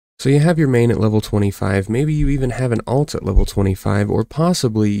So you have your main at level 25, maybe you even have an alt at level 25, or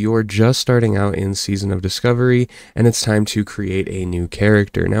possibly you're just starting out in Season of Discovery and it's time to create a new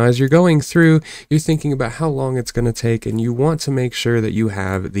character. Now as you're going through, you're thinking about how long it's going to take and you want to make sure that you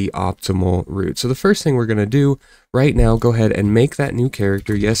have the optimal route. So the first thing we're going to do right now, go ahead and make that new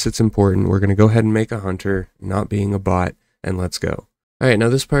character. Yes, it's important. We're going to go ahead and make a hunter, not being a bot, and let's go. Alright, now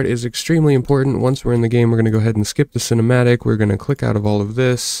this part is extremely important. Once we're in the game, we're going to go ahead and skip the cinematic. We're going to click out of all of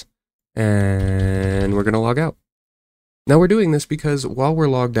this. And we're going to log out. Now we're doing this because while we're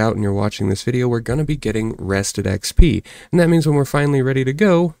logged out and you're watching this video, we're going to be getting rested XP. And that means when we're finally ready to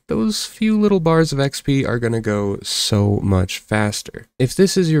go, those few little bars of XP are going to go so much faster. If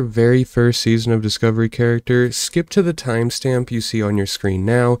this is your very first Season of Discovery character, skip to the timestamp you see on your screen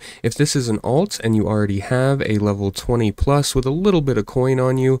now. If this is an alt and you already have a level 20 plus with a little bit of coin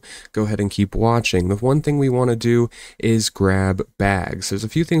on you, go ahead and keep watching. The one thing we want to do is grab bags. There's a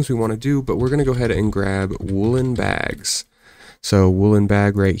few things we want to do, but we're going to go ahead and grab woolen bags. So woolen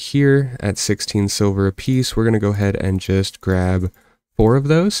bag right here at 16 silver a piece. We're going to go ahead and just grab 4 of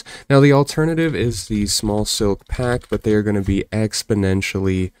those. Now the alternative is the small silk pack, but they are going to be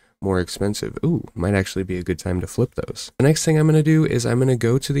exponentially more expensive. Ooh, might actually be a good time to flip those. The next thing I'm going to do is I'm going to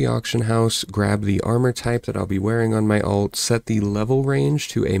go to the auction house, grab the armor type that I'll be wearing on my alt, set the level range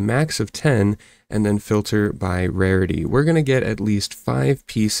to a max of 10, and then filter by rarity. We're going to get at least 5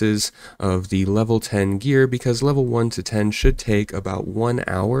 pieces of the level 10 gear because level 1 to 10 should take about 1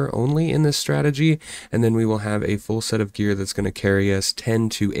 hour only in this strategy, and then we will have a full set of gear that's going to carry us 10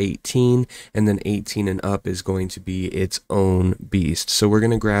 to 18, and then 18 and up is going to be its own beast. So we're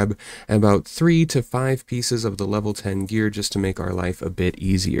going to grab about 3 to 5 pieces of the level 10 gear just to make our life a bit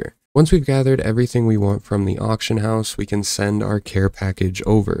easier. Once we've gathered everything we want from the auction house, we can send our care package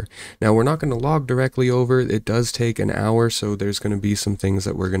over. Now, we're not going to log directly over. It does take an hour, so there's going to be some things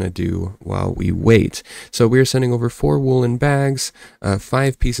that we're going to do while we wait. So we're sending over 4 woolen bags,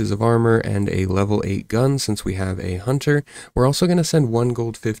 5 pieces of armor, and a level 8 gun since we have a hunter. We're also going to send 1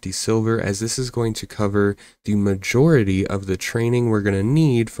 gold 50 silver, as this is going to cover the majority of the training we're going to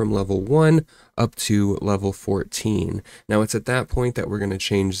need from level 1 up to level 14. Now it's at that point that we're going to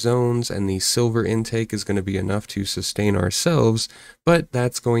change zones and the silver intake is going to be enough to sustain ourselves, but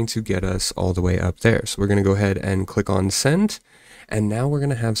that's going to get us all the way up there. So we're going to go ahead and click on send, and now we're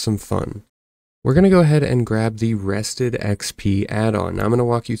going to have some fun. We're going to go ahead and grab the Rested XP add-on. Now I'm going to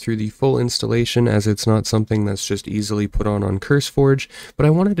walk you through the full installation as it's not something that's just easily put on CurseForge, but I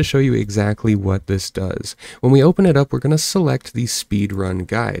wanted to show you exactly what this does. When we open it up, we're going to select the speedrun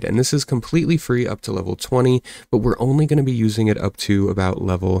guide, and this is completely free up to level 20, but we're only going to be using it up to about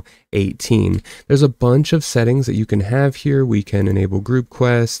level 18. There's a bunch of settings that you can have here. We can enable group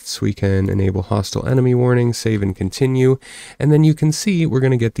quests, we can enable hostile enemy warnings, save and continue, and then you can see we're going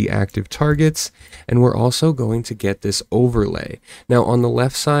to get the active targets, and we're also going to get this overlay. Now on the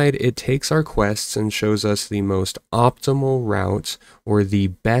left side, it takes our quests and shows us the most optimal route or the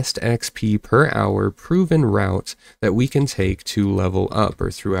best XP per hour proven route that we can take to level up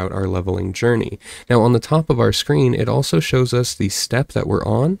or throughout our leveling journey. Now on the top of our screen, it also shows us the step that we're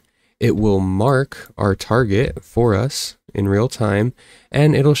on. It will mark our target for us in real time,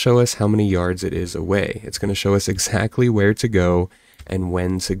 and it'll show us how many yards it is away. It's going to show us exactly where to go and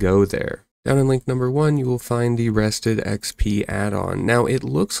when to go there. Down in link number 1, you will find the Rested XP add-on. Now, it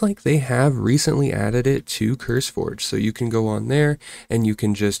looks like they have recently added it to CurseForge, so you can go on there and you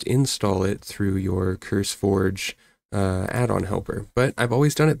can just install it through your CurseForge add-on helper. But I've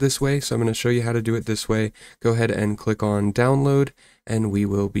always done it this way, so I'm going to show you how to do it this way. Go ahead and click on download, and we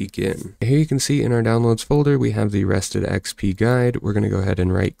will begin. Here you can see in our downloads folder, we have the Rested XP guide. We're going to go ahead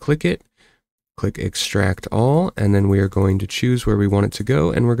and right-click it. Click extract all, and then we are going to choose where we want it to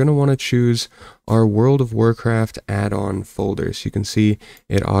go, and we're going to want to choose our World of Warcraft add-on folder. So you can see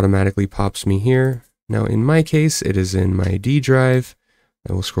it automatically pops me here. Now in my case, it is in my D drive.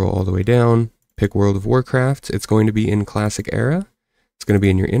 I will scroll all the way down, pick World of Warcraft. It's going to be in Classic Era. It's going to be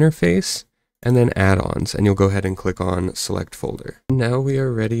in your interface, and then add-ons, and you'll go ahead and click on select folder. Now we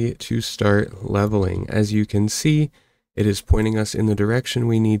are ready to start leveling. As you can see, it is pointing us in the direction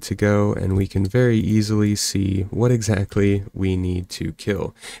we need to go, and we can very easily see what exactly we need to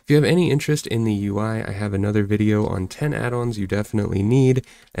kill. If you have any interest in the UI, I have another video on 10 add-ons you definitely need,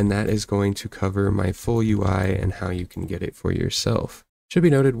 and that is going to cover my full UI and how you can get it for yourself. Should be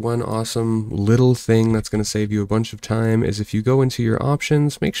noted, one awesome little thing that's going to save you a bunch of time is if you go into your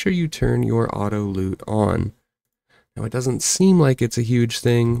options, make sure you turn your auto loot on. Now, it doesn't seem like it's a huge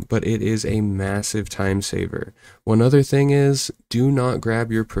thing, but it is a massive time saver. One other thing is, do not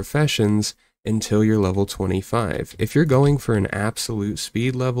grab your professions until you're level 25. If you're going for an absolute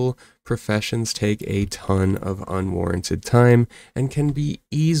speed level, professions take a ton of unwarranted time and can be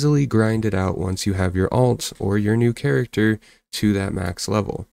easily grinded out once you have your alt or your new character to that max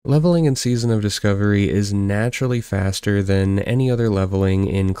level. Leveling in Season of Discovery is naturally faster than any other leveling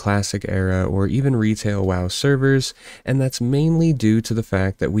in Classic Era or even Retail WoW servers, and that's mainly due to the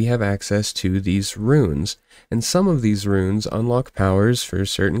fact that we have access to these runes. And some of these runes unlock powers for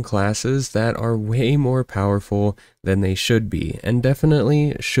certain classes that are way more powerful than they should be, and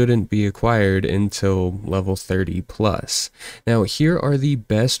definitely shouldn't be acquired until level 30 plus. Now, here are the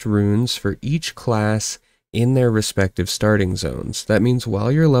best runes for each class in their respective starting zones. That means while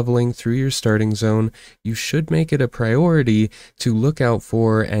you're leveling through your starting zone, you should make it a priority to look out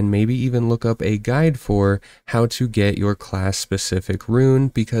for and maybe even look up a guide for how to get your class specific rune,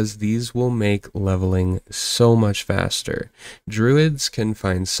 because these will make leveling so much faster. Druids can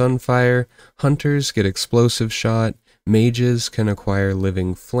find Sunfire, Hunters get Explosive Shot, Mages can acquire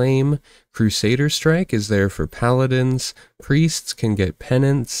Living Flame, Crusader Strike is there for Paladins, Priests can get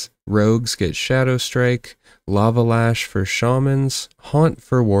Penance, Rogues get Shadow Strike, Lava Lash for Shamans, Haunt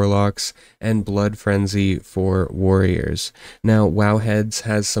for Warlocks, and Blood Frenzy for Warriors. Now, Wowheads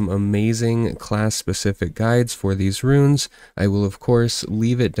has some amazing class-specific guides for these runes. I will, of course,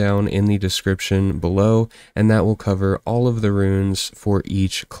 leave it down in the description below, and that will cover all of the runes for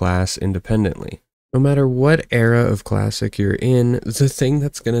each class independently. No matter what era of Classic you're in, the thing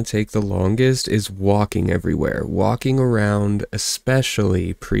that's going to take the longest is walking everywhere. Walking around,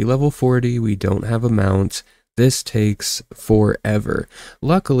 especially pre-level 40, we don't have a mount. This takes forever.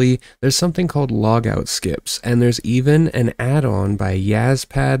 Luckily, there's something called logout skips, and there's even an add-on by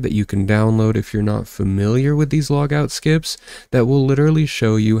Yazpad that you can download if you're not familiar with these logout skips that will literally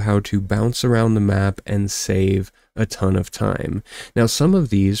show you how to bounce around the map and save a ton of time. Now, some of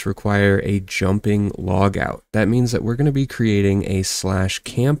these require a jumping logout. That means that we're going to be creating a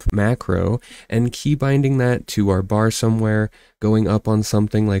 /camp macro and key binding that to our bar somewhere, going up on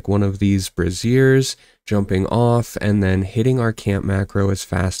something like one of these braziers, jumping off, and then hitting our camp macro as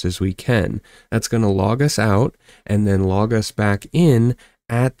fast as we can. That's going to log us out and then log us back in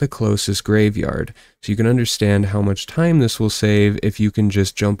at the closest graveyard. So you can understand how much time this will save if you can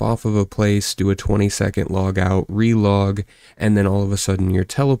just jump off of a place, do a 20-second log out, relog, and then all of a sudden you're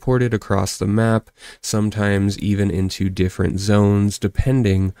teleported across the map, sometimes even into different zones,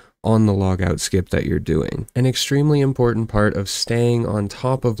 depending on the logout skip that you're doing. An extremely important part of staying on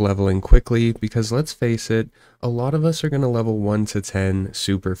top of leveling quickly, because let's face it, a lot of us are going to level 1 to 10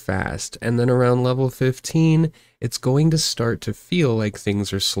 super fast, and then around level 15, it's going to start to feel like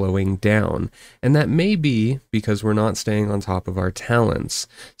things are slowing down, and that may be because we're not staying on top of our talents.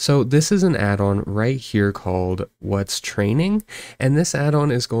 So this is an add-on right here called What's Training, and this add-on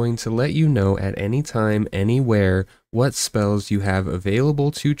is going to let you know at any time, anywhere, what spells you have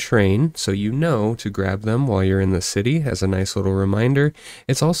available to train, so you know to grab them while you're in the city as a nice little reminder.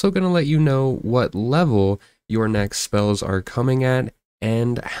 It's also going to let you know what level your next spells are coming at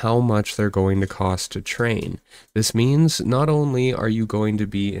and how much they're going to cost to train. This means not only are you going to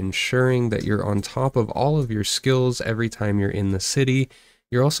be ensuring that you're on top of all of your skills every time you're in the city,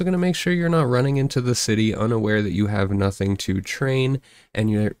 you're also going to make sure you're not running into the city unaware that you have nothing to train and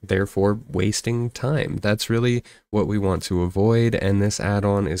you're therefore wasting time. That's really what we want to avoid, and this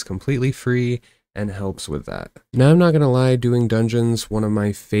add-on is completely free and helps with that. Now, I'm not gonna lie, doing dungeons, one of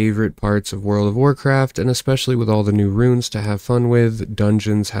my favorite parts of World of Warcraft, and especially with all the new runes to have fun with,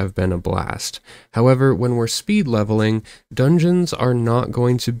 dungeons have been a blast. However, when we're speed leveling, dungeons are not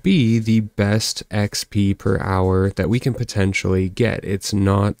going to be the best XP per hour that we can potentially get. It's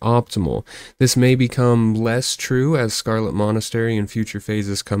not optimal. This may become less true as Scarlet Monastery and future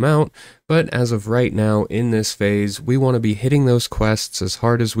phases come out, but as of right now, in this phase, we want to be hitting those quests as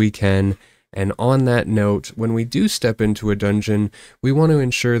hard as we can. And on that note, when we do step into a dungeon, we want to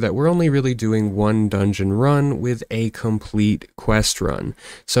ensure that we're only really doing one dungeon run with a complete quest run.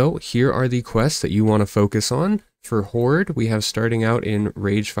 So here are the quests that you want to focus on. For Horde, we have starting out in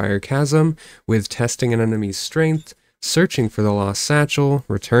Ragefire Chasm with testing an enemy's strength, searching for the lost satchel,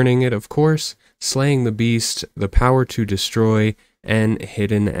 returning it of course, slaying the beast, the power to destroy, and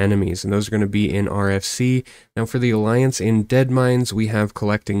hidden enemies, and those are going to be in RFC. Now for the Alliance in Deadmines, we have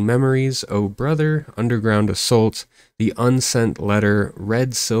Collecting Memories, Oh Brother, Underground Assault, the Unsent Letter,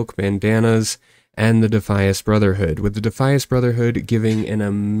 Red Silk Bandanas, and the Defias Brotherhood, with the Defias Brotherhood giving an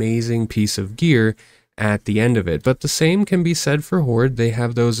amazing piece of gear at the end of it. But the same can be said for Horde. They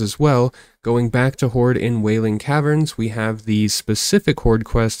have those as well. Going back to Horde in Wailing Caverns, we have the specific Horde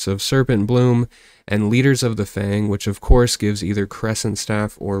quests of Serpent Bloom and Leaders of the Fang, which of course gives either Crescent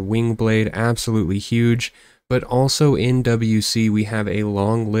Staff or Wing Blade, absolutely huge. But also in WC, we have a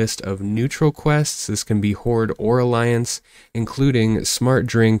long list of neutral quests. This can be Horde or Alliance, including Smart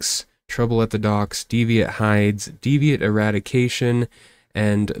Drinks, Trouble at the Docks, Deviate Hides, Deviate Eradication,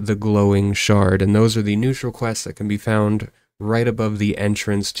 and the Glowing Shard. And those are the neutral quests that can be found right above the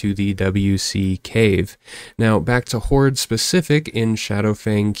entrance to the WC cave. Now, back to Horde specific in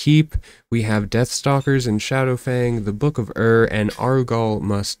Shadowfang Keep, we have Deathstalkers in Shadowfang, the Book of and Argal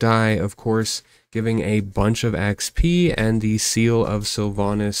Must Die, of course, giving a bunch of XP, and the Seal of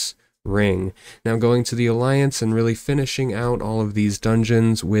Sylvanas ring. Now going to the Alliance and really finishing out all of these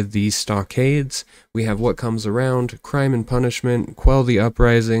dungeons with the Stockades, we have What Comes Around, Crime and Punishment, Quell the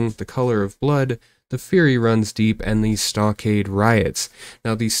Uprising, The Color of Blood, The Fury Runs Deep, and the Stockade Riots.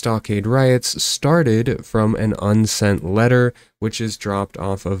 Now these Stockade Riots started from an unsent letter, which is dropped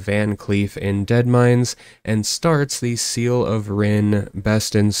off of Van Cleef in Deadmines, and starts the Seal of Rin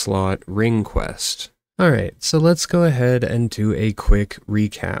Best in Slot ring quest. Alright, so let's go ahead and do a quick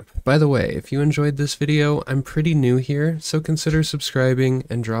recap. By the way, if you enjoyed this video, I'm pretty new here, so consider subscribing,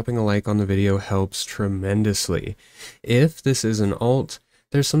 and dropping a like on the video helps tremendously. If this is an alt,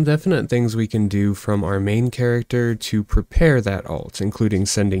 there's some definite things we can do from our main character to prepare that alt, including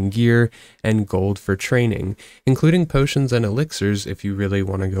sending gear and gold for training, including potions and elixirs if you really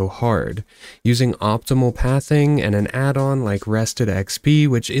want to go hard. Using optimal pathing and an add-on like Rested XP,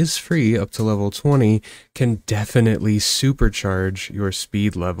 which is free up to level 20, can definitely supercharge your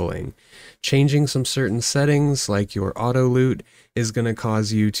speed leveling. Changing some certain settings like your auto loot is going to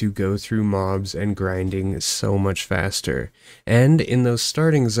cause you to go through mobs and grinding so much faster. And in those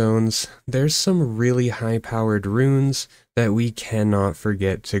starting zones, there's some really high-powered runes that we cannot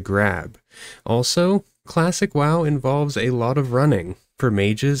forget to grab. Also, Classic WoW involves a lot of running. For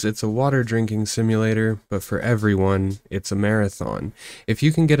mages, it's a water drinking simulator, but for everyone, it's a marathon. If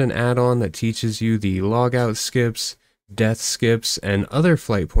you can get an add-on that teaches you the logout skips, death skips, and other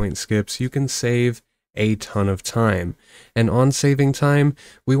flight point skips, you can save a ton of time. And on saving time,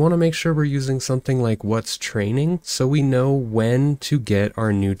 we want to make sure we're using something like What's Training, so we know when to get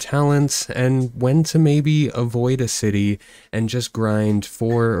our new talents and when to maybe avoid a city and just grind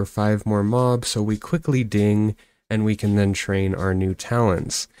 4 or 5 more mobs so we quickly ding and we can then train our new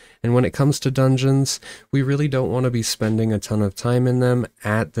talents. And when it comes to dungeons, we really don't want to be spending a ton of time in them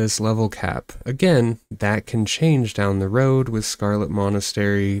at this level cap. Again, that can change down the road with Scarlet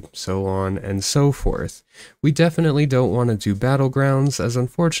Monastery, so on and so forth. We definitely don't want to do Battlegrounds, as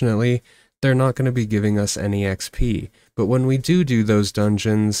unfortunately, they're not going to be giving us any XP. But when we do those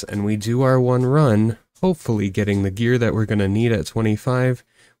dungeons, and we do our one run, hopefully getting the gear that we're going to need at 25,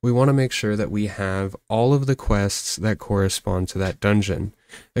 we want to make sure that we have all of the quests that correspond to that dungeon.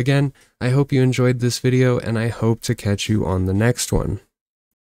 Again, I hope you enjoyed this video, and I hope to catch you on the next one.